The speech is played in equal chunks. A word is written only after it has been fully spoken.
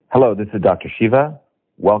Hello, this is Dr. Shiva.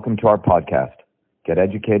 Welcome to our podcast, Get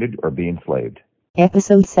Educated or Be Enslaved.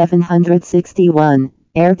 Episode 761,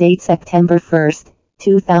 air date September 1st,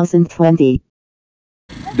 2020.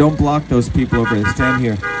 Don't block those people over there. Stand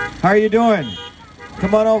here. How are you doing?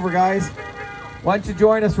 Come on over, guys. Why don't you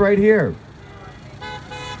join us right here?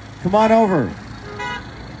 Come on over.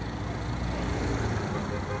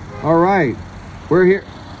 All right. We're here.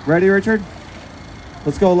 Ready, Richard?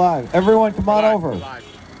 Let's go live. Everyone, come on over.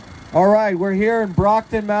 All right. We're here in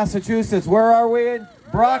Brockton, Massachusetts. Where are we in?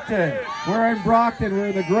 Brockton. We're in Brockton. We're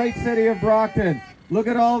in the great city of Brockton. Look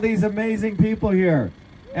at all these amazing people here.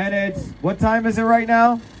 And it's, what time is it right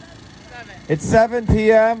now? 7. It's 7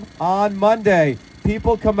 p.m. on Monday.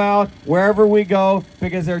 People come out wherever we go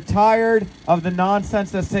because they're tired of the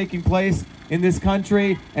nonsense that's taking place in this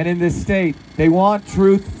country and in this state. They want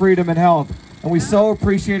truth, freedom, and health. And we so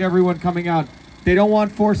appreciate everyone coming out. They don't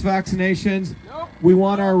want forced vaccinations. Nope. We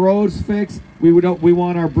want our roads fixed. We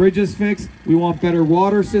want our bridges fixed. We want better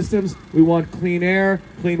water systems. We want clean air,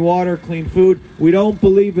 clean water, clean food. We don't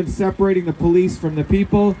believe in separating the police from the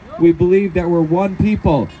people. We believe that we're one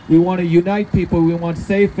people. We want to unite people. We want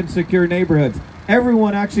safe and secure neighborhoods.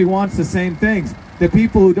 Everyone actually wants the same things. The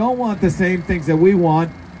people who don't want the same things that we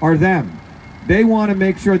want are them. They want to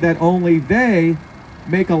make sure that only they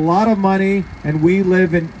make a lot of money and we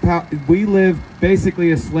live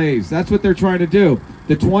basically as slaves. That's what they're trying to do.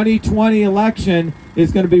 The 2020 election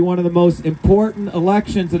is going to be one of the most important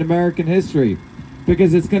elections in American history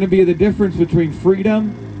because it's going to be the difference between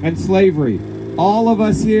freedom and slavery. All of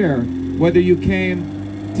us here, whether you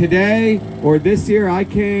came today or this year, I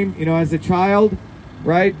came, as a child,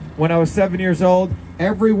 right? When I was 7 years old,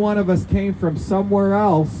 every one of us came from somewhere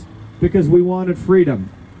else because we wanted freedom.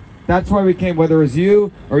 That's why we came, whether it was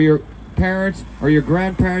you or your parents or your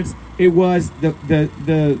grandparents. It was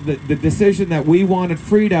the decision that we wanted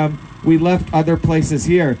freedom. We left other places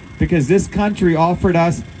here because this country offered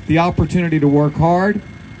us the opportunity to work hard,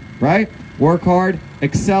 right? Work hard,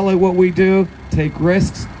 excel at what we do, take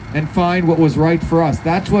risks, and find what was right for us.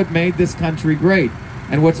 That's what made this country great.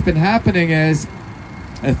 And what's been happening is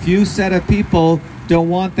a few set of people don't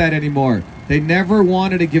want that anymore. They never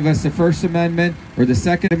wanted to give us the First Amendment or the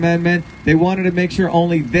Second Amendment. They wanted to make sure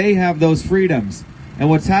only they have those freedoms. And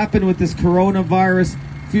what's happened with this coronavirus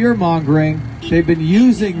fear-mongering, they've been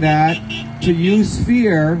using that to use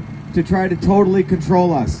fear to try to totally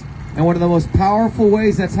control us. And one of the most powerful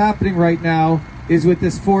ways that's happening right now is with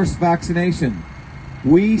this forced vaccination.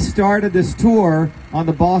 We started this tour on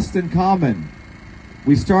the Boston Common.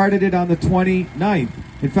 We started it on the 29th.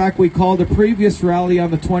 In fact, we called a previous rally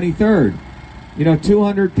on the 23rd.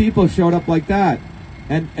 200 people showed up like that.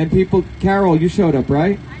 And people, Carol, you showed up,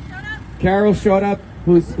 right? I showed up. Carol showed up,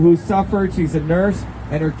 who suffered. She's a nurse,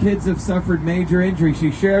 and her kids have suffered major injury. She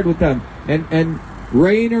shared with them. And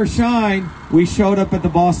rain or shine, we showed up at the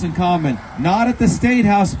Boston Common. Not at the State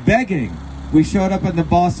House begging. We showed up at the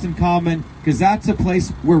Boston Common because that's a place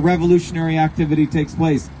where revolutionary activity takes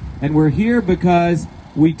place. And we're here because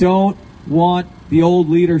we don't want the old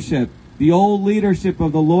leadership. The old leadership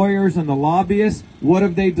of the lawyers and the lobbyists, what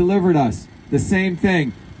have they delivered us? The same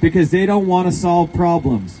thing, because they don't want to solve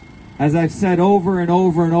problems. As I've said over and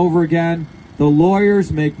over and over again, the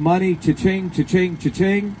lawyers make money, cha-ching, cha-ching,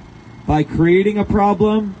 cha-ching, by creating a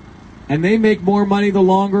problem, and they make more money the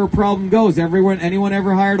longer a problem goes. Anyone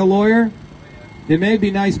ever hired a lawyer? They may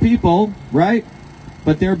be nice people, right?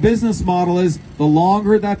 But their business model is the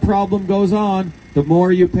longer that problem goes on, the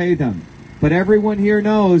more you pay them. But everyone here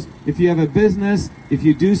knows if you have a business, if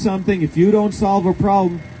you do something, if you don't solve a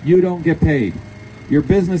problem, you don't get paid. Your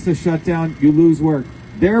business is shut down, you lose work.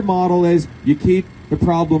 Their model is you keep the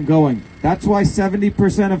problem going. That's why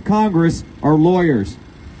 70% of Congress are lawyers.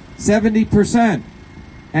 70%.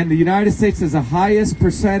 And the United States has the highest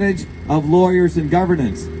percentage of lawyers in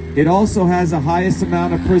governance. It also has the highest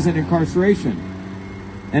amount of prison incarceration.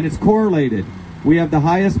 And it's correlated. We have the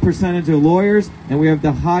highest percentage of lawyers, and we have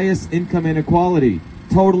the highest income inequality,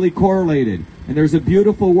 totally correlated. And there's a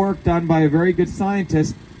beautiful work done by a very good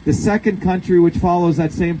scientist. The second country which follows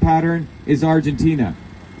that same pattern is Argentina.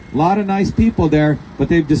 A lot of nice people there, but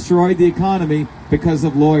they've destroyed the economy because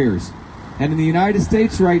of lawyers. And in the United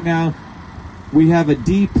States right now, we have a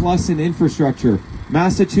D+ in infrastructure.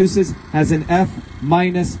 Massachusetts has an F-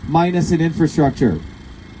 in infrastructure.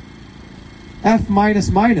 F-.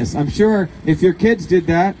 I'm sure if your kids did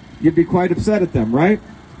that, you'd be quite upset at them, right?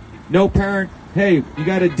 No parent, hey, you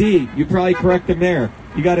got a D, you probably correct them there.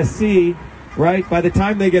 You got a C, right? By the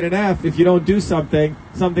time they get an F, if you don't do something,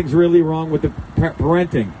 something's really wrong with the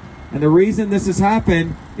parenting. And the reason this has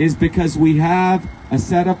happened is because we have a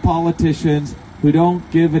set of politicians who don't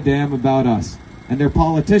give a damn about us. And they're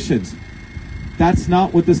politicians. That's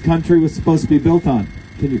not what this country was supposed to be built on.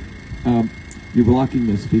 Can you, you're blocking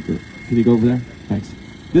the speaker. Can you go over there? Thanks.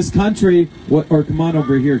 This country, or come on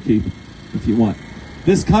over here, Keith, if you want.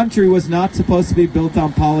 This country was not supposed to be built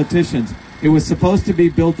on politicians. It was supposed to be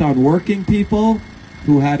built on working people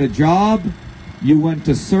who had a job. You went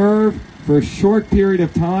to serve for a short period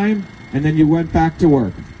of time, and then you went back to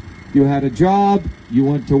work. You had a job, you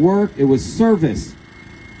went to work, it was service.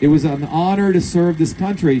 It was an honor to serve this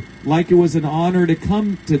country, like it was an honor to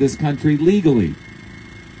come to this country legally.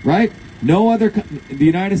 Right? The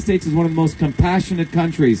United States is one of the most compassionate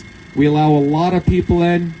countries. We allow a lot of people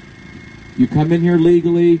in. You come in here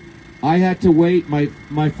legally. I had to wait.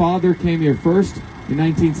 My father came here first in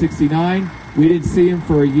 1969. We didn't see him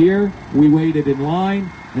for a year. We waited in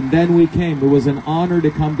line, and then we came. It was an honor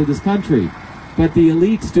to come to this country. But the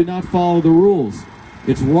elites do not follow the rules.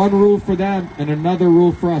 It's one rule for them and another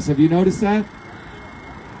rule for us. Have you noticed that?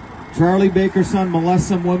 Charlie Baker's son molests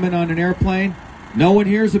some women on an airplane. No one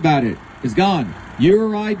hears about it. It's gone. You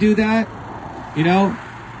or I do that, you know,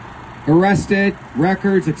 arrested,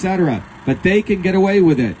 records, etc. But they can get away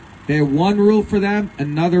with it. They have one rule for them,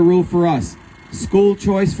 another rule for us. School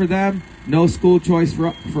choice for them, no school choice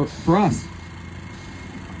for us.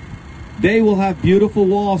 They will have beautiful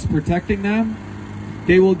walls protecting them.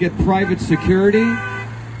 They will get private security,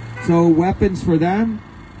 so weapons for them.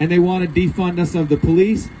 And they want to defund us of the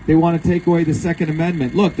police. They want to take away the Second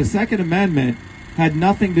Amendment. Look, the Second Amendment had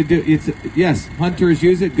nothing to do, yes, hunters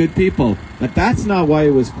use it, good people. But that's not why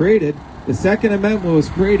it was created. The Second Amendment was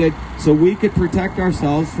created so we could protect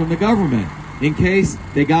ourselves from the government in case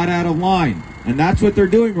they got out of line. And that's what they're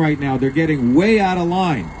doing right now. They're getting way out of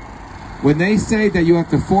line. When they say that you have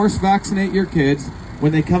to force vaccinate your kids,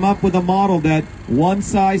 when they come up with a model that one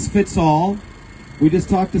size fits all, we just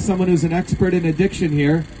talked to someone who's an expert in addiction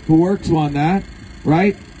here who works on that,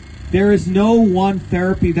 right? There is no one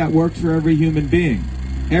therapy that works for every human being.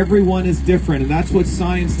 Everyone is different, and that's what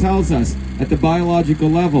science tells us at the biological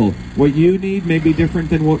level. What you need may be different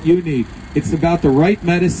than what you need. It's about the right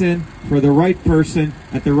medicine for the right person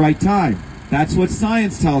at the right time. That's what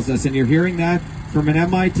science tells us, and you're hearing that from an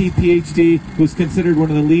MIT PhD who's considered one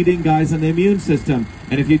of the leading guys on the immune system.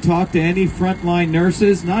 And if you talk to any frontline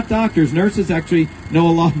nurses, not doctors, nurses actually know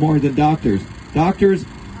a lot more than doctors. Doctors,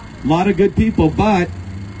 a lot of good people, but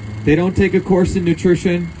they don't take a course in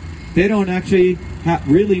nutrition. They don't actually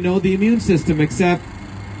really know the immune system, except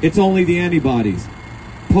it's only the antibodies.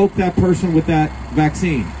 Poke that person with that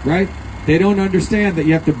vaccine, right? They don't understand that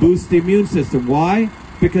you have to boost the immune system. Why?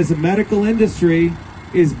 Because the medical industry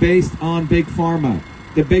is based on big pharma.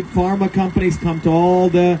 The big pharma companies come to all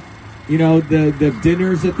the, you know, the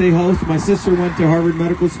dinners that they host. My sister went to Harvard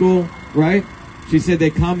Medical School, right? She said they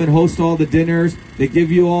come and host all the dinners. They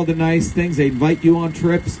give you all the nice things. They invite you on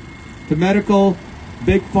trips. The medical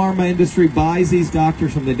big pharma industry buys these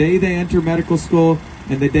doctors from the day they enter medical school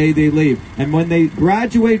and the day they leave. And when they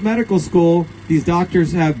graduate medical school, these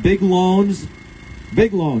doctors have big loans,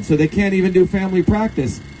 so they can't even do family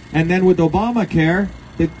practice. And then with Obamacare,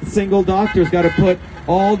 the single doctor's got to put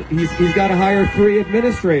he's got to hire 3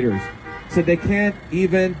 administrators. So they can't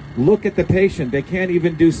even look at the patient. They can't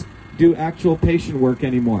even do actual patient work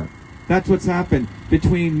anymore. That's what's happened.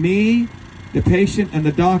 Between me, the patient, and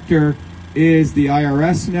the doctor is the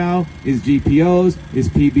IRS now, is GPOs, is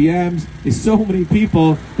PBMs, is so many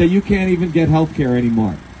people that you can't even get health care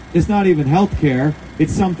anymore. It's not even health care,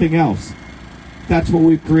 it's something else. That's what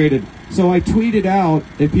we've created. So I tweeted out,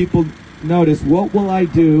 and people notice, what will I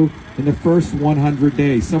do in the first 100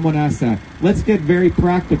 days? Someone asked that. Let's get very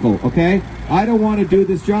practical, okay? I don't want to do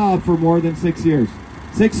this job for more than 6 years.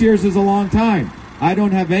 6 years is a long time. I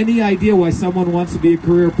don't have any idea why someone wants to be a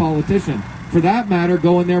career politician. For that matter,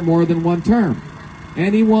 go in there more than one term.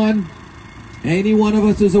 Any one of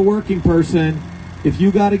us is a working person. If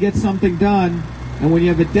you got to get something done, and when you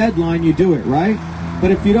have a deadline, you do it, right?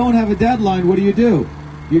 But if you don't have a deadline, what do?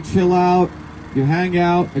 You chill out, you hang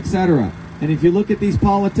out, etc. And if you look at these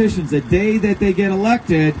politicians, the day that they get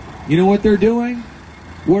elected, you know what they're doing?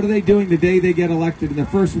 What are they doing the day they get elected in the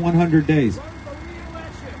first 100 days?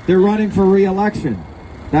 They're running for re-election.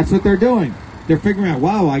 That's what they're doing. They're figuring out,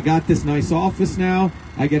 wow, I got this nice office now.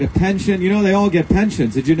 I get a pension. You know, they all get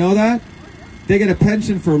pensions. Did you know that? They get a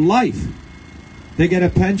pension for life. They get a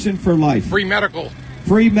pension for life. Free medical.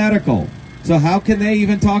 Free medical. So how can they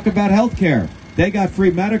even talk about health care? They got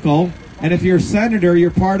free medical. And if you're a senator,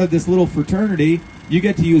 you're part of this little fraternity. You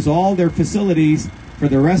get to use all their facilities for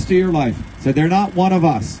the rest of your life. So they're not one of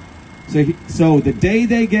us. So the day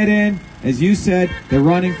they get in, as you said, they're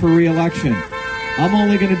running for re-election. I'm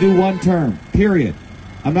only going to do one term, period.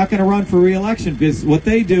 I'm not going to run for re-election, because what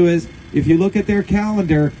they do is, if you look at their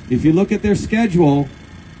calendar, if you look at their schedule,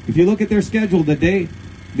 the day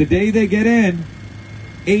they get in,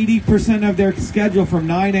 80% of their schedule from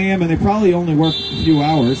 9 a.m., and they probably only work a few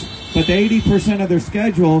hours, but the 80% of their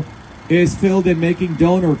schedule is filled in making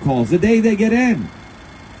donor calls. The day they get in,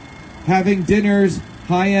 having dinners,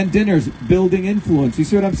 high-end dinners, building influence. You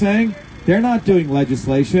see what I'm saying? They're not doing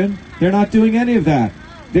legislation. They're not doing any of that.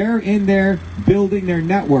 They're in there building their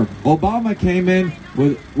network. Obama came in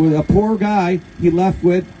with a poor guy. He left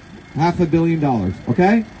with $500 million,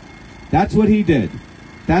 okay? That's what he did.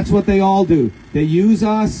 That's what they all do. They use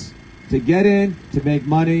us to get in, to make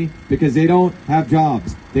money, because they don't have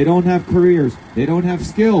jobs. They don't have careers. They don't have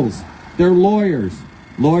skills. They're lawyers.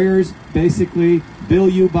 Lawyers basically bill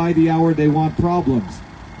you by the hour. They want problems.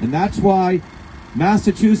 And that's why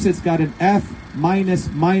Massachusetts got an F minus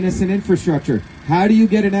in infrastructure. How do you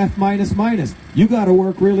get an F minus? You got to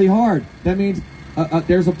work really hard. That means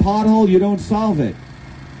there's a pothole, you don't solve it,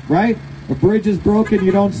 right? A bridge is broken,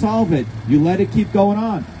 you don't solve it. You let it keep going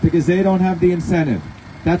on, because they don't have the incentive.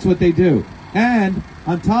 That's what they do. And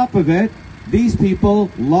on top of it, these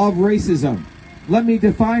people love racism. Let me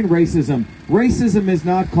define racism. Racism is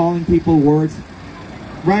not calling people words,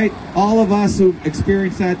 right? All of us who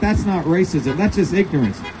experience that's not racism. That's just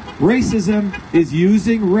ignorance. Racism is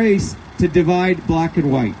using race to divide black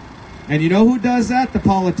and white. And you know who does that? The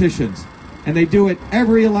politicians. And they do it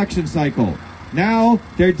every election cycle. Now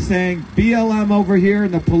they're saying BLM over here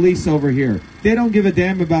and the police over here. They don't give a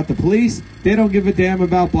damn about the police. They don't give a damn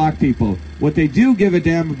about black people. What they do give a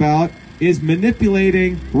damn about is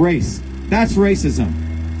manipulating race. That's racism,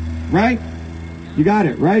 right? You got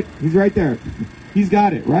it, right? He's right there. He's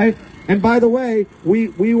got it, right? And by the way, we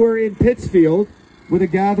were in Pittsfield with a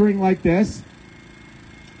gathering like this,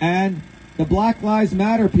 and the Black Lives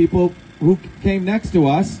Matter people who came next to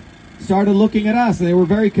us started looking at us, and they were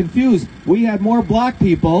very confused. We had more black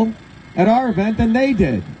people at our event than they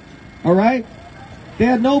did, all right? They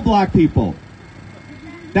had no black people.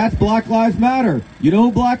 That's Black Lives Matter. You know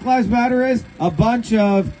who Black Lives Matter is? A bunch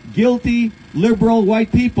of guilty, liberal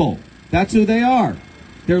white people. That's who they are.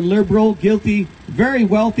 They're liberal, guilty, very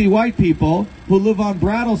wealthy white people who live on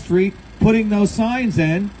Brattle Street putting those signs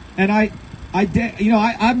in. And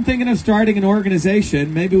I'm thinking of starting an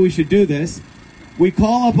organization. Maybe we should do this. We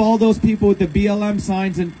call up all those people with the BLM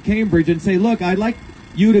signs in Cambridge and say, look, I'd like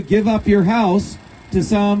you to give up your house to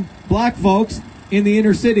some black folks in the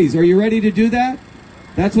inner cities. Are you ready to do that?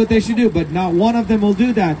 That's what they should do. But not one of them will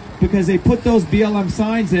do that, because they put those BLM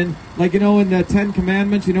signs in, like, in the 10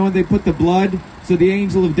 Commandments, when they put the blood so the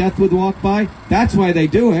angel of death would walk by. That's why they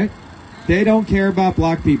do it. They don't care about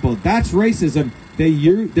black people. That's racism. They're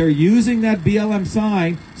using that BLM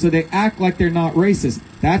sign so they act like they're not racist.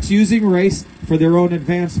 That's using race for their own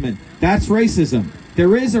advancement. That's racism.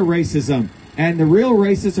 There is a racism. And the real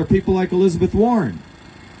racists are people like Elizabeth Warren,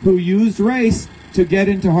 who used race to get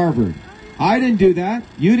into Harvard. I didn't do that.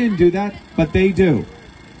 You didn't do that. But they do.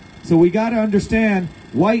 So we got to understand,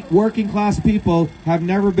 white working class people have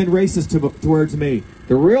never been racist towards me.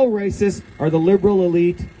 The real racists are the liberal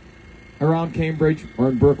elite around Cambridge or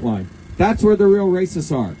in Brookline. That's where the real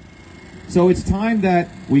racists are. So it's time that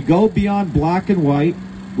we go beyond black and white.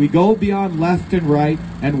 We go beyond left and right,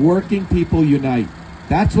 and working people unite.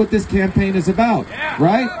 That's what this campaign is about,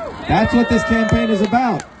 right? That's what this campaign is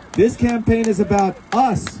about. This campaign is about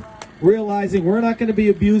us realizing we're not going to be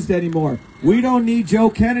abused anymore. We don't need Joe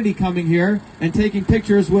Kennedy coming here and taking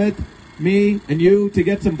pictures with me and you to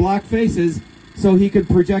get some black faces so he could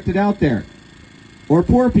project it out there. Or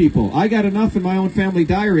poor people. I got enough in my own family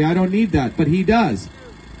diary. I don't need that, but he does.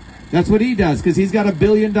 That's what he does, because he's got $1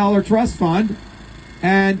 billion trust fund,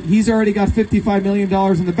 and he's already got $55 million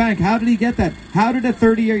in the bank. How did he get that? How did a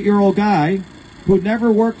 38-year-old guy who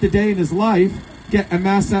never worked a day in his life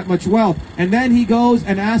amass that much wealth? And then he goes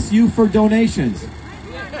and asks you for donations.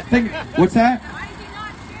 What's that?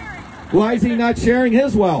 Why is he not sharing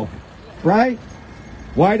his wealth? Right?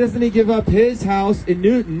 Why doesn't he give up his house in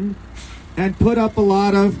Newton and put up a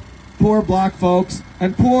lot of poor black folks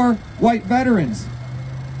and poor white veterans?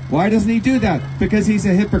 Why doesn't he do that? Because he's a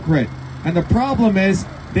hypocrite. And the problem is,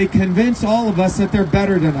 they convince all of us that they're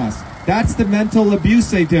better than us. That's the mental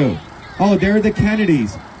abuse they do. Oh, they're the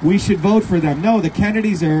Kennedys. We should vote for them. No, the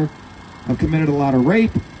Kennedys have committed a lot of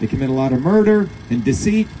rape. They commit a lot of murder and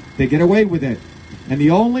deceit. They get away with it. And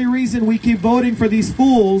the only reason we keep voting for these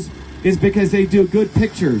fools is because they do good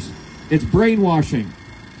pictures. It's brainwashing.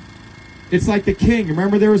 It's like the king.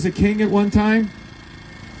 Remember there was a king at one time?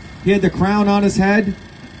 He had the crown on his head.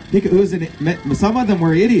 Some of them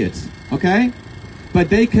were idiots, okay? But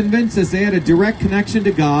they convinced us they had a direct connection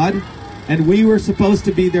to God, and we were supposed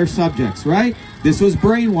to be their subjects, right? This was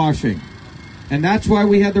brainwashing. And that's why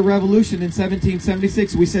we had the revolution in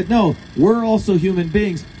 1776. We said, no, we're also human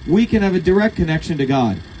beings. We can have a direct connection to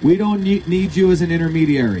God. We don't need you as an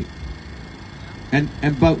intermediary.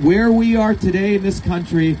 But where we are today in this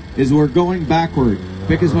country is we're going backward.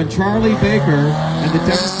 Because when Charlie Baker and the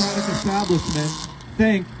Democratic establishment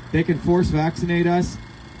think they can force vaccinate us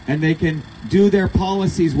and they can do their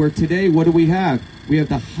policies, where today, what do we have? We have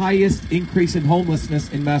the highest increase in homelessness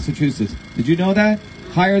in Massachusetts. Did you know that?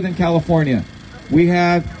 Higher than California. We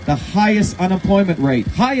have the highest unemployment rate.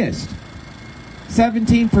 Highest.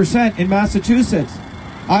 17% in Massachusetts.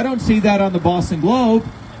 I don't see that on the Boston Globe,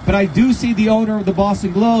 but I do see the owner of the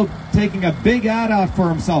Boston Globe taking a big ad out for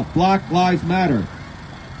himself. Black Lives Matter.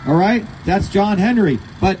 All right? That's John Henry.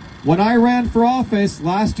 But when I ran for office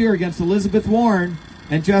last year against Elizabeth Warren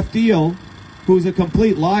and Jeff Deal, who's a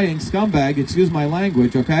complete lying scumbag, excuse my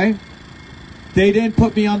language, okay? They didn't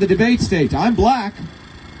put me on the debate stage. I'm black.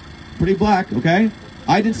 Pretty black, okay?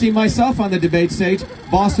 I didn't see myself on the debate stage.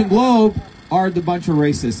 Boston Globe are the bunch of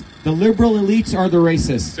racists. The liberal elites are the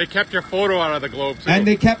racists. They kept your photo out of the Globe, too. And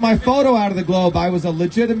they kept my photo out of the Globe. I was a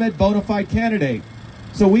legitimate, bona fide candidate.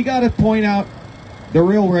 So we got to point out the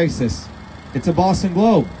real racists. It's a Boston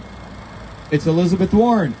Globe. It's Elizabeth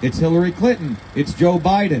Warren. It's Hillary Clinton. It's Joe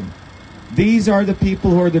Biden. These are the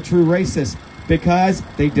people who are the true racists because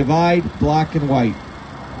they divide black and white.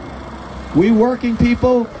 We working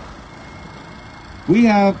people, we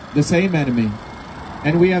have the same enemy,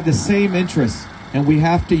 and we have the same interests, and we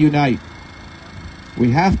have to unite.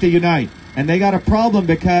 We have to unite. And they got a problem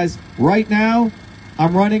because right now,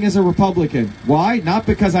 I'm running as a Republican. Why? Not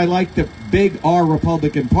because I like the big R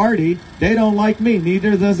Republican Party. They don't like me.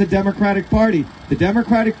 Neither does the Democratic Party. The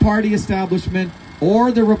Democratic Party establishment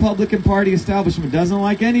or the Republican Party establishment doesn't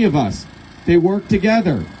like any of us. They work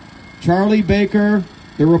together. Charlie Baker,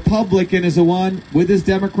 the Republican, is the one with his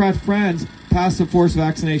Democrat friends passed the forced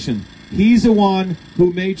vaccination. He's the one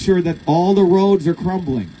who made sure that all the roads are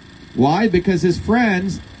crumbling. Why? Because his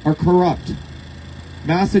friends are corrupt.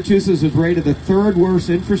 Massachusetts was rated the 3rd worst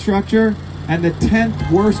infrastructure and the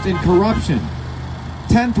 10th worst in corruption.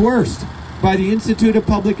 10th worst by the Institute of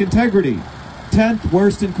Public Integrity. 10th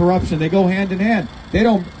worst in corruption. They go hand in hand. They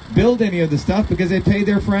don't build any of the stuff because they pay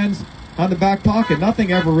their friends on the back pocket.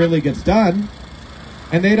 Nothing ever really gets done.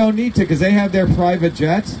 And they don't need to because they have their private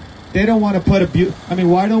jets. They don't want to put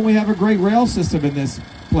why don't we have a great rail system in this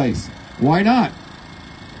place? Why not?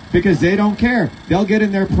 Because they don't care. They'll get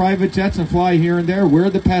in their private jets and fly here and there. We're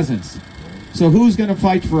the peasants. So who's going to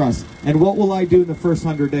fight for us? And what will I do in the first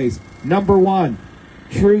 100 days? Number 1,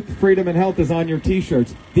 truth, freedom, and health is on your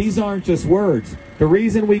t-shirts. These aren't just words. The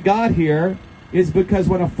reason we got here is because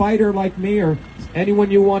when a fighter like me or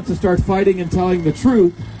anyone you want to start fighting and telling the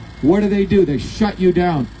truth, what do? They shut you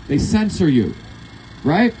down. They censor you.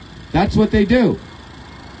 Right? That's what they do.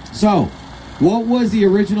 So, what was the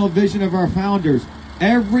original vision of our founders?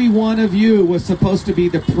 Every one of you was supposed to be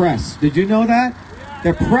the press. Did you know that?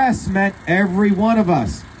 The press meant every one of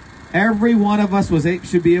us. Every one of us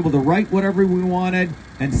should be able to write whatever we wanted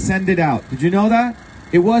and send it out. Did you know that?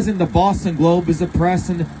 It wasn't the Boston Globe as the press,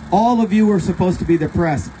 and all of you were supposed to be the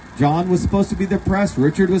press. John was supposed to be the press.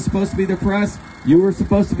 Richard was supposed to be the press. You were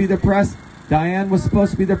supposed to be the press. Diane was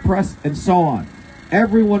supposed to be the press, and so on.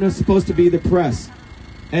 Everyone was supposed to be the press.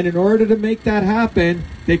 And in order to make that happen,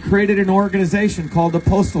 they created an organization called the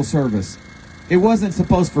Postal Service. It wasn't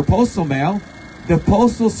supposed for postal mail. The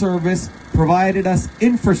Postal Service provided us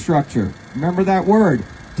infrastructure. Remember that word.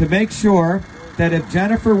 To make sure that if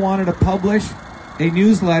Jennifer wanted to publish a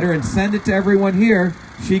newsletter and send it to everyone here,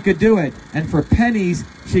 she could do it. And for pennies,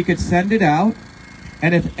 she could send it out.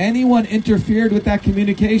 And if anyone interfered with that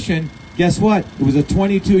communication, guess what? It was a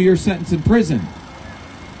 22-year sentence in prison.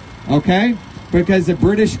 Okay? Because the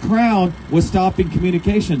British Crown was stopping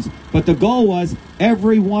communications. But the goal was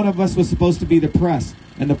every one of us was supposed to be the press.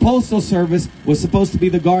 And the Postal Service was supposed to be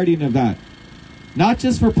the guardian of that. Not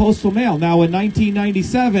just for postal mail. Now, in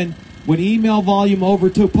 1997, when email volume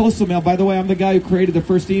overtook postal mail, by the way, I'm the guy who created the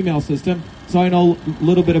first email system, so I know a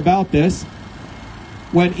little bit about this.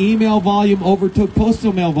 When email volume overtook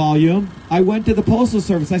postal mail volume, I went to the Postal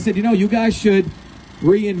Service. I said, you guys should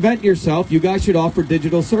reinvent yourself. You guys should offer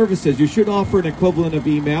digital services. You should offer an equivalent of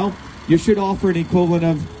email. You should offer an equivalent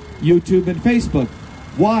of YouTube and Facebook.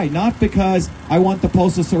 Why? Not because I want the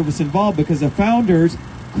Postal Service involved, because the founders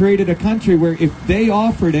created a country where if they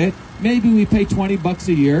offered it, maybe we pay $20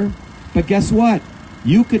 a year. But guess what?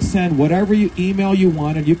 You could send whatever email you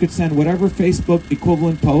wanted. You could send whatever Facebook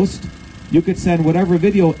equivalent post. you could send whatever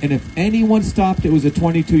video, and if anyone stopped, it was a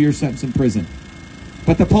 22-year sentence in prison.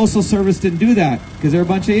 But the Postal Service didn't do that because they're a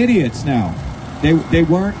bunch of idiots now. They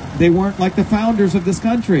weren't like the founders of this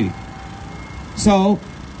country. So,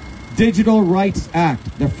 Digital Rights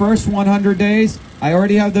Act. The first 100 days, I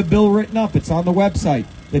already have the bill written up. It's on the website.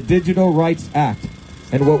 The Digital Rights Act.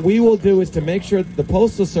 And what we will do is to make sure that the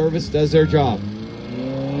Postal Service does their job.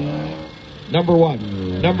 Number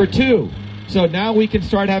one. Number two, so now we can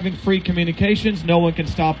start having free communications. No one can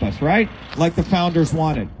stop us, right? Like the founders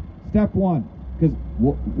wanted. Step one, because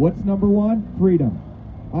what's number one? Freedom.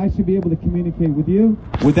 I should be able to communicate with you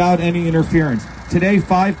without any interference. Today,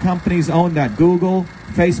 5 companies own that. Google,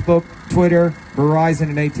 Facebook, Twitter, Verizon,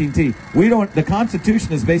 and AT&T. The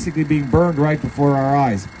Constitution is basically being burned right before our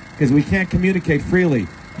eyes because we can't communicate freely.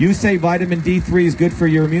 You say vitamin D3 is good for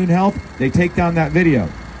your immune health, they take down that video.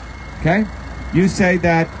 Okay? You say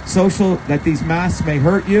that these masks may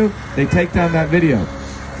hurt you, they take down that video.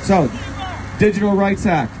 So, Digital Rights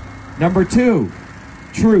Act. Number 2,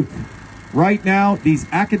 truth. Right now, these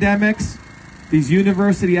academics, these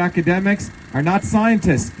university academics, are not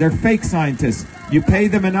scientists. They're fake scientists. You pay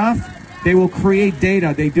them enough, they will create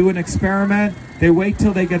data. They do an experiment, they wait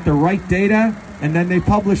till they get the right data, and then they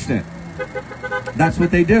publish it. That's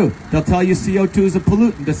what they do. They'll tell you CO2 is a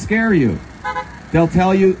pollutant to scare you. They'll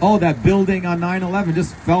tell you, oh, that building on 9/11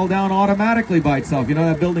 just fell down automatically by itself. You know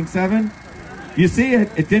that building 7? You see it,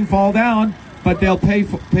 it didn't fall down, but they'll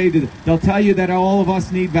they'll tell you that all of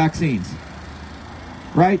us need vaccines.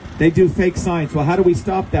 Right? They do fake science. Well, how do we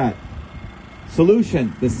stop that?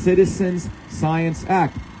 Solution, the Citizens Science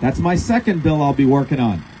Act. That's my second bill I'll be working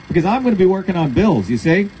on. Because I'm going to be working on bills, you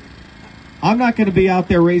see? I'm not going to be out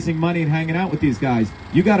there raising money and hanging out with these guys.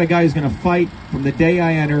 You got a guy who's going to fight from the day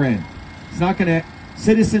I enter in. It's not going to...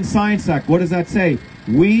 Citizen Science Act, what does that say?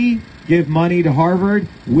 We give money to Harvard.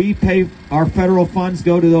 We pay, our federal funds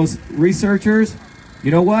go to those researchers.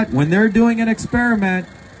 You know what? When they're doing an experiment,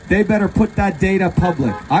 they better put that data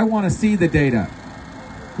public. I want to see the data.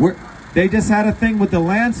 They just had a thing with the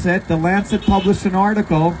Lancet. The Lancet published an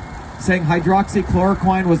article saying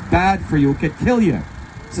hydroxychloroquine was bad for you. It could kill you.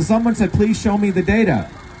 So someone said, please show me the data.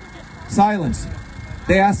 Silence.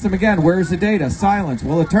 They asked them again, where's the data? Silence.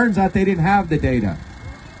 Well, it turns out they didn't have the data.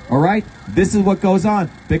 All right? This is what goes on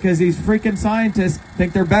because these freaking scientists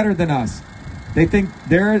think they're better than us. They think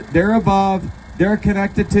they're above, they're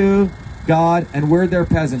connected to God, and we're their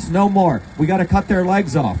peasants. No more. We got to cut their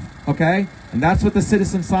legs off, okay? And that's what the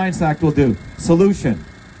Citizen Science Act will do. Solution.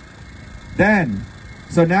 Then,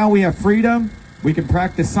 so now we have freedom, we can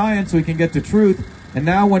practice science, we can get to truth, and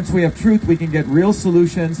now once we have truth, we can get real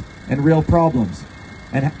solutions and real problems.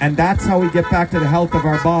 And that's how we get back to the health of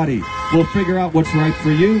our body. We'll figure out what's right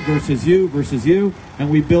for you versus you,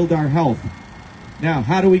 and we build our health. Now,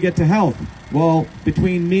 how do we get to health? Well,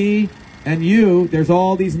 between me and you, there's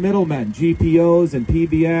all these middlemen, GPOs and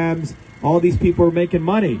PBMs, all these people are making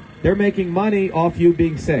money. They're making money off you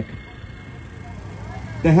being sick.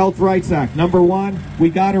 The Health Rights Act. Number 1, we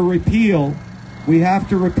got to repeal. We have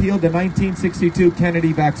to repeal the 1962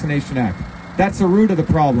 Kennedy Vaccination Act. That's the root of the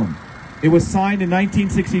problem. It was signed in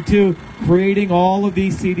 1962, creating all of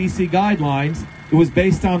these CDC guidelines. It was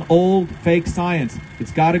based on old fake science.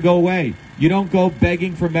 It's got to go away. You don't go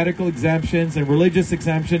begging for medical exemptions and religious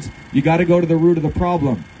exemptions. You got to go to the root of the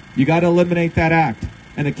problem. You got to eliminate that act.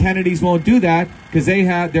 And the Kennedys won't do that because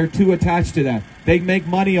they're too attached to that. They make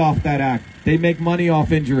money off that act. They make money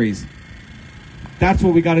off injuries. That's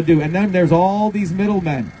what we got to do. And then there's all these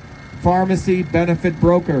middlemen. Pharmacy, benefit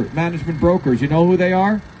broker, management brokers. You know who they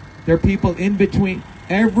are? They're people in between.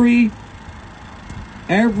 If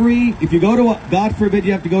you go to, God forbid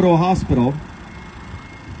you have to go to a hospital,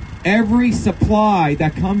 every supply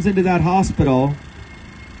that comes into that hospital,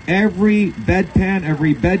 every bedpan,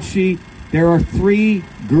 every bed sheet, there are 3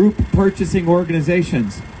 group purchasing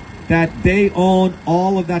organizations that they own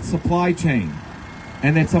all of that supply chain.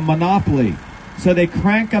 And it's a monopoly. So they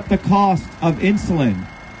crank up the cost of insulin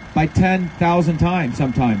by 10,000 times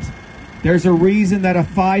sometimes. There's a reason that a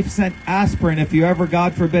 5-cent aspirin, if you ever,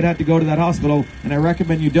 God forbid, had to go to that hospital, and I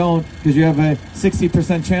recommend you don't, because you have a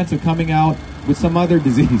 60% chance of coming out with some other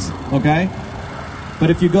disease, okay?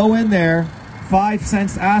 But if you go in there, 5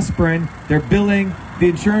 cents aspirin, they're billing the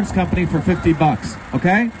insurance company for $50,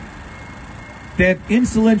 okay? They have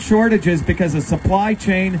insulin shortages because the supply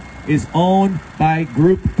chain is owned by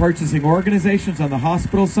group purchasing organizations on the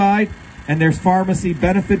hospital side, and there's pharmacy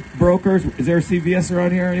benefit brokers. Is there a CVS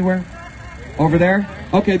around here anywhere? Over there?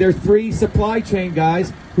 Okay, there's 3 supply chain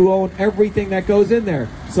guys who own everything that goes in there.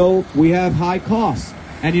 So we have high costs.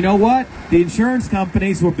 And you know what? The insurance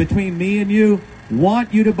companies were between me and you.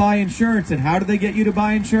 want you to buy insurance. And how do they get you to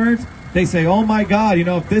buy insurance? They say, oh my God,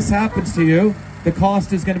 if this happens to you, the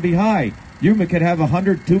cost is going to be high. You could have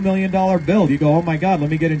 $2 million bill. You go, oh my God, let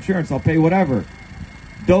me get insurance. I'll pay whatever.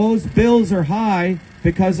 Those bills are high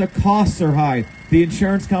because the costs are high. The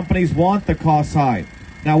insurance companies want the costs high.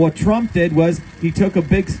 Now, what Trump did was he took a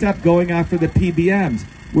big step going after the PBMs,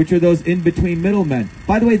 which are those in-between middlemen.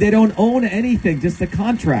 By the way, they don't own anything, just the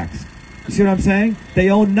contracts. You see what I'm saying? They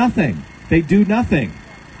own nothing. They do nothing.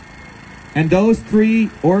 And those three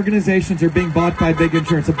organizations are being bought by big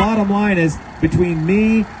insurance. The bottom line is, between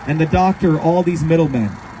me and the doctor, all these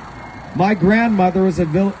middlemen. My grandmother was a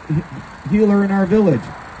healer in our village.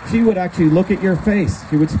 She would actually look at your face.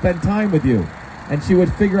 She would spend time with you. And she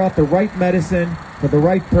would figure out the right medicine for the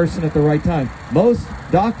right person at the right time. Most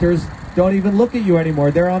doctors don't even look at you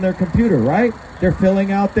anymore. They're on their computer, right? They're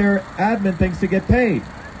filling out their admin things to get paid.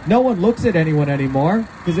 No one looks at anyone anymore,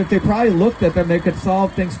 because if they probably looked at them, they could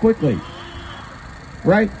solve things quickly.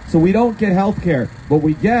 Right? So we don't get health care. What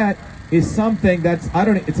we get is something that's,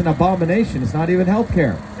 it's an abomination. It's not even health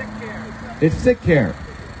care. It's sick care.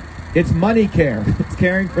 It's money care. It's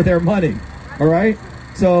caring for their money. All right?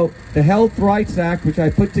 So the Health Rights Act, which I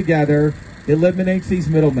put together, eliminates these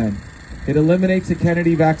middlemen. It eliminates the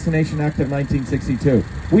Kennedy Vaccination Act of 1962.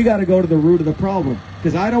 We got to go to the root of the problem,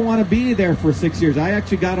 because I don't want to be there for 6 years. I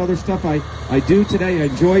actually got other stuff I do today. I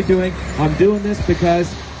enjoy doing. I'm doing this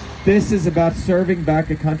because this is about serving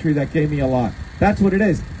back a country that gave me a lot. That's what it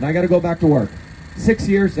is. And I got to go back to work. 6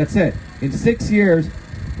 years, that's it. In 6 years,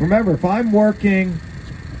 remember, if I'm working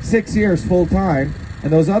 6 years full time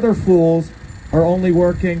and those other fools are only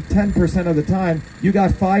working 10% of the time, you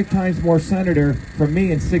got 5 times more senator from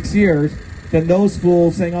me in 6 years than those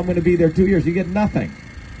fools saying I'm going to be there 2 years. You get nothing.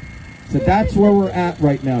 So that's where we're at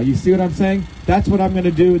right now. You see what I'm saying? That's what I'm going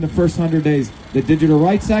to do in the first 100 days. The Digital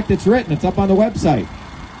Rights Act, it's written. It's up on the website.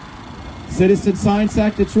 Citizen Science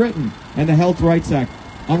Act, it's written. And the Health Rights Act.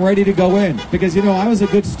 I'm ready to go in. Because, I was a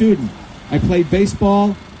good student. I played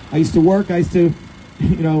baseball. I used to work. I used to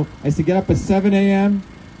get up at 7 a.m.,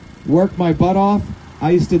 work my butt off.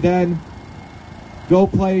 I used to then go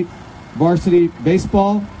play varsity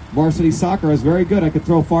baseball, varsity soccer. I was very good. I could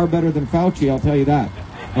throw far better than Fauci, I'll tell you that.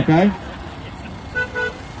 Okay?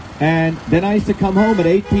 And then I used to come home at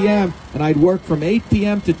 8 p.m. and I'd work from 8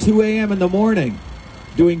 p.m. to 2 a.m. in the morning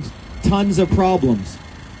doing tons of problems.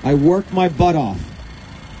 I worked my butt off.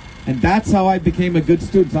 And that's how I became a good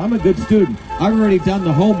student. So I'm a good student. I've already done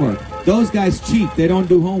the homework. Those guys cheat. They don't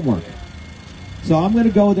do homework. So I'm going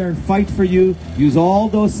to go there and fight for you, use all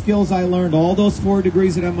those skills I learned, all those 4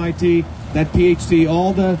 degrees at MIT, that PhD,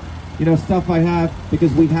 all the stuff I have,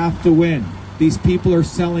 because we have to win. These people are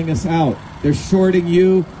selling us out. They're shorting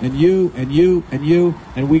you and you and you and you,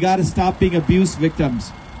 and we got to stop being abuse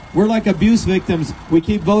victims. We're like abuse victims. We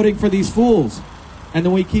keep voting for these fools, and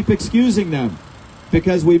then we keep excusing them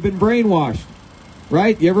because we've been brainwashed,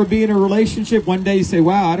 right? You ever be in a relationship, one day you say,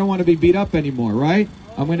 wow, I don't want to be beat up anymore, right?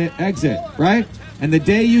 I'm going to exit, right? And the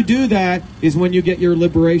day you do that is when you get your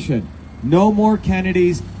liberation. No more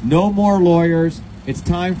Kennedys, no more lawyers. It's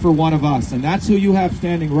time for one of us. And that's who you have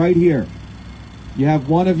standing right here. You have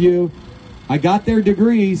one of you. I got their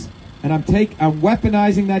degrees, and I'm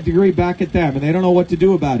weaponizing that degree back at them, and they don't know what to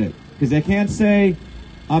do about it. Because they can't say,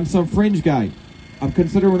 I'm some fringe guy. I'm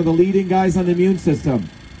considered one of the leading guys on the immune system.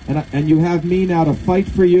 And you have me now to fight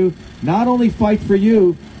for you. Not only fight for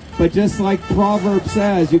you, but just like Proverbs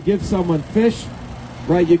says, you give someone fish,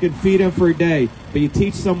 right? You can feed him for a day. But you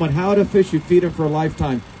teach someone how to fish, you feed him for a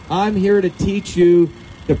lifetime. I'm here to teach you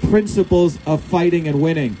the principles of fighting and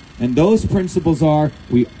winning. And those principles are,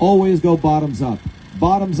 we always go bottoms up.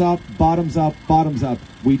 Bottoms up, bottoms up, bottoms up.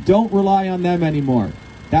 We don't rely on them anymore.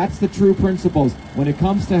 That's the true principles. When it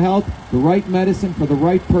comes to health, the right medicine for the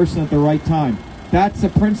right person at the right time. That's the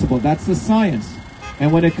principle. That's the science.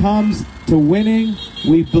 And when it comes to winning,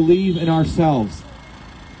 we believe in ourselves.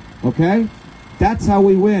 Okay? That's how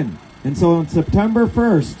we win. And so on September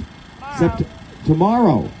 1st,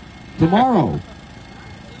 tomorrow,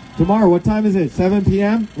 what time is it? 7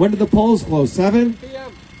 p.m.? When did the polls close? 7?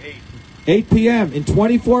 8 p.m. In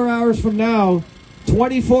 24 hours from now,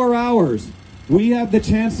 24 hours, we have the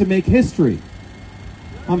chance to make history.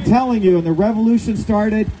 I'm telling you, and the revolution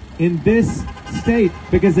started in this state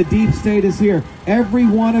because the deep state is here. Every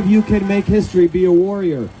one of you can make history, be a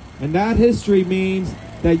warrior. And that history means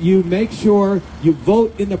that you make sure you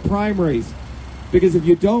vote in the primaries. Because if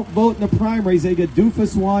you don't vote in the primaries, they get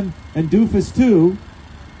Doofus 1 and Doofus 2.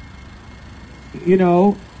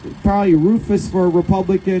 Probably Rufus for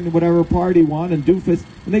Republican, whatever party 1, and Doofus.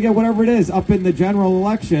 And they get whatever it is up in the general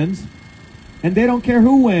elections. And they don't care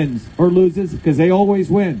who wins or loses because they always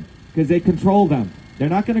win because they control them. They're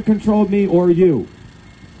not going to control me or you.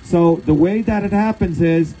 So the way that it happens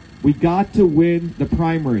is we got to win the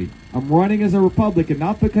primary. I'm running as a Republican,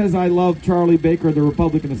 not because I love Charlie Baker or the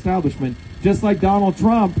Republican establishment, just like Donald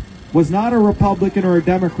Trump was not a Republican or a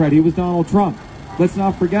Democrat. He was Donald Trump. Let's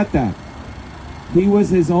not forget that. He was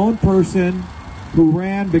his own person who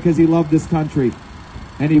ran because he loved this country.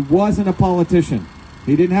 And he wasn't a politician.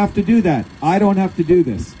 He didn't have to do that. I don't have to do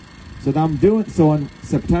this. So I'm doing so on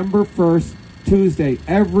September 1st, Tuesday.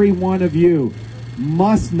 Every one of you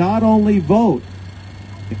must not only vote.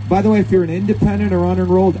 By the way, if you're an independent or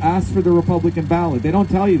unenrolled, ask for the Republican ballot. They don't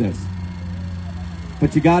tell you this.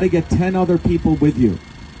 But you got to get 10 other people with you.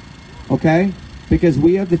 Okay? Because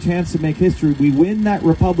we have the chance to make history. We win that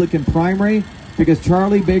Republican primary because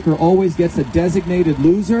Charlie Baker always gets a designated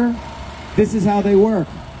loser. This is how they work.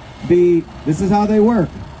 This is how they work.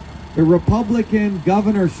 The Republican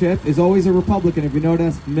governorship is always a Republican. If you know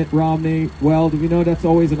that's Mitt Romney, Weld, if you know that's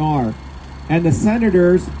always an R. And the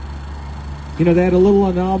senators, you know, they had a little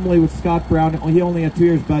anomaly with Scott Brown. He only had 2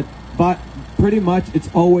 years, but pretty much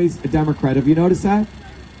it's always a Democrat. Have you noticed that?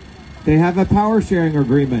 They have a power sharing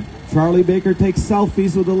agreement. Charlie Baker takes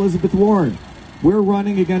selfies with Elizabeth Warren. We're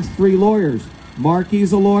running against 3 lawyers.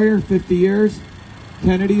 Markey's a lawyer, 50 years.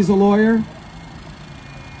 Kennedy's a lawyer.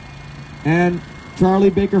 And Charlie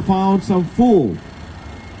Baker found some fool.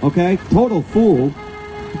 Okay? Total fool.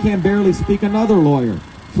 He can't barely speak another lawyer.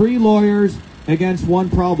 3 lawyers against 1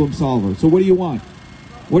 problem solver. So what do you want?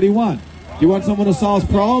 What do you want? Do you want someone who solves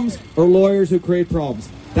problems or lawyers who create problems?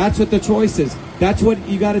 That's what the choice is. That's what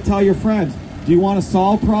you got to tell your friends. Do you want to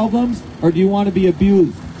solve problems or do you want to be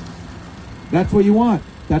abused? That's what you want.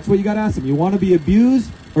 That's what you got to ask them. You want to be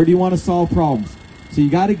abused or do you want to solve problems? So you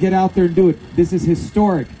got to get out there and do it. This is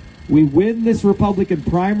historic. We win this Republican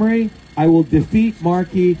primary, I will defeat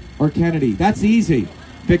Markey or Kennedy. That's easy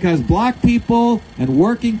because black people and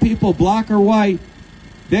working people, black or white,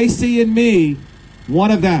 they see in me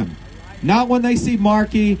one of them. Not when they see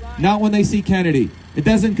Markey, not when they see Kennedy. It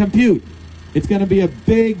doesn't compute. It's going to be a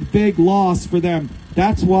big, big loss for them.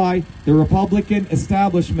 That's why the Republican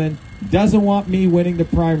establishment doesn't want me winning the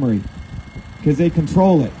primary because they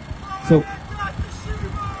control it. So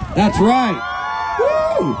that's right.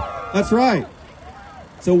 Woo! That's right.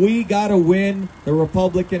 So we got to win the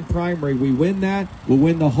Republican primary. We win that, we'll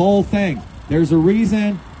win the whole thing. There's a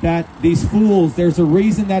reason that these fools, there's a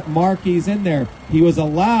reason that Markey's in there. He was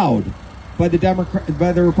allowed by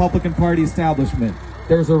the Republican Party establishment.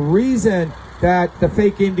 There's a reason that the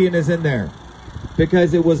fake Indian is in there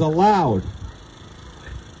because it was allowed.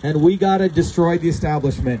 And we got to destroy the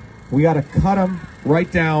establishment. We got to cut them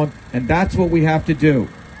right down, and that's what we have to do.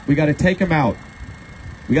 We got to take them out.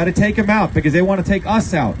 We got to take them out because they want to take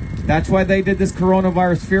us out. That's why they did this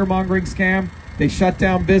coronavirus fear-mongering scam. They shut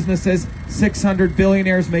down businesses. 600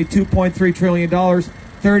 billionaires made $2.3 trillion.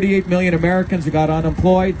 38 million Americans who got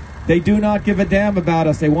unemployed. They do not give a damn about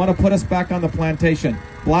us. They want to put us back on the plantation.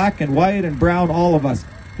 Black and white and brown, all of us.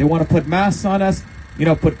 They want to put masks on us,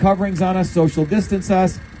 put coverings on us, social distance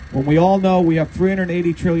us, when we all know we have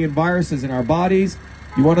 380 trillion viruses in our bodies.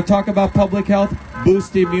 You want to talk about public health?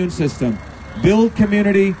 Boost the immune system. Build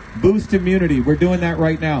community, boost immunity. We're doing that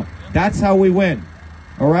right now. That's how we win.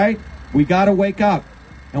 All right? We got to wake up,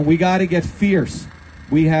 and we got to get fierce.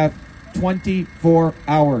 We have 24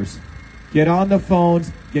 hours. Get on the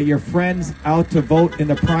phones. Get your friends out to vote in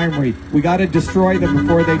the primary. We got to destroy them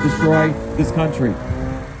before they destroy this country.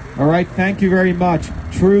 All right? Thank you very much.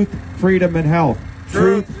 Truth, freedom, and health.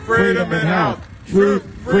 Truth, freedom, and health. Truth,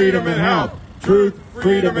 freedom, and health. Truth,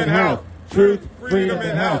 freedom, and health. Truth, freedom,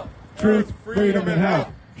 and health. Truth, freedom, and health.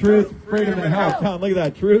 Truth, freedom, and health. Tom, look at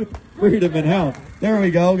that. Truth, freedom, and health. There we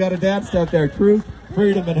go. Got a dance step there. Truth,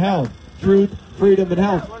 freedom, and health. Truth, freedom, and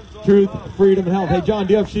health. Truth, freedom, and health. Hey, John,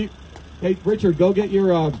 do you have sheep? Hey, Richard, go get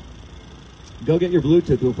your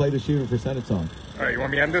Bluetooth. We'll play the Shiva for Senate song. All right, you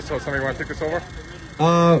want me to end this so somebody want to take this over?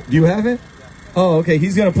 Do you have it? Oh, okay.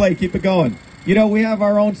 He's going to play. Keep it going. We have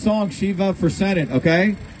our own song, Shiva for Senate,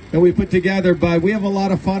 okay? That we put together, but we have a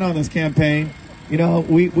lot of fun on this campaign. We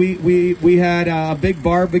had a big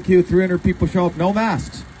barbecue, 300 people show up, no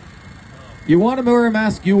masks. You want to wear a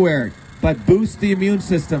mask, you wear it. But boost the immune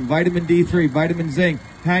system, vitamin D3, vitamin zinc,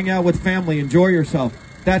 hang out with family, enjoy yourself.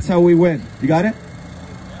 That's how we win. You got it?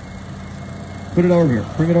 Put it over here.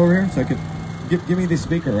 Bring it over here so I can... Give me the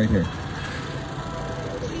speaker right here.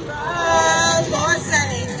 For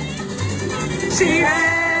Senate. Shiva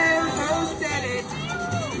for Senate.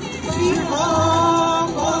 Shiva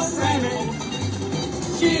for Senate.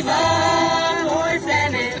 Shiva for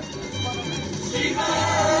Senate. Shiva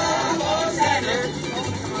for Senate.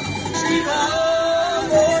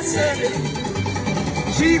 Senate.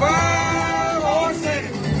 Shiva for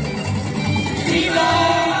Senate. Shiva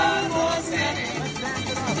for Senate.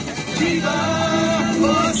 Shiva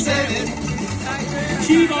for Senate.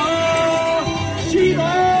 Shiva,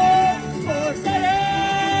 Shiva for Senate.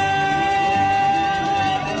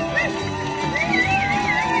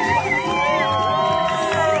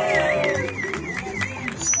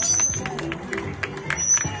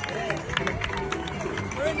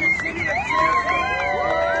 We're in the city of Shiva for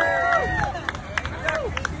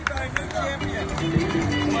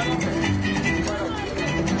Senate.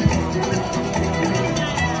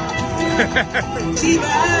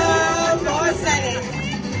 Shiva for Senate.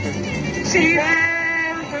 Shiva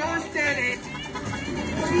for Senate.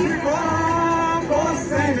 Shiva for Senate. Shiva for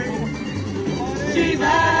Senate.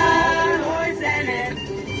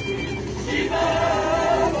 Shiva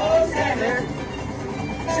for Senate.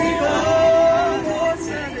 Shiva for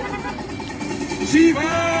Senate.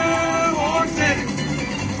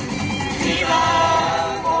 Shiva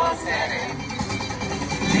for Senate.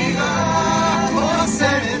 Shiva for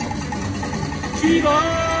Senate. Shiva,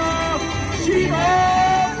 Shiva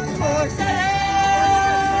for Senate.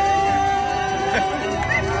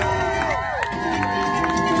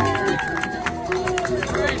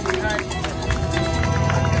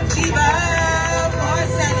 Shiva for Senate. Shiva for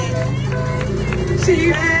Senate.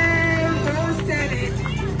 Shiva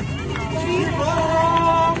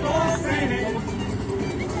for Senate.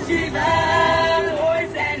 Shiva for Senate. Shiva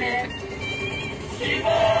for Senate.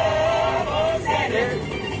 Shiva for Senate.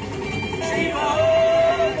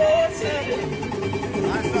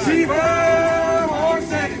 Shiva for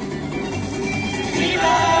Senate.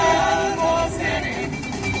 Shiva for Senate.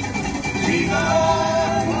 Shiva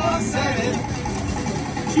for Senate.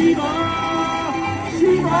 Shiva,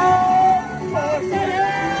 Shiva for Senate.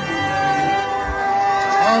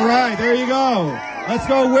 All right, there you go. Let's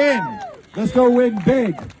go win. Let's go win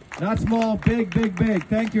big. Not small, big, big, big.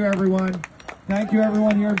 Thank you, everyone. Thank you,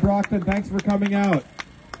 everyone here in Brockton. Thanks for coming out.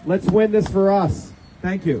 Let's win this for us.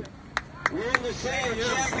 Thank you. We're in the city of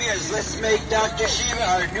champions. Let's make Dr. Shiva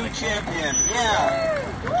our new champion. Yeah.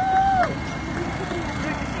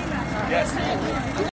 Yes.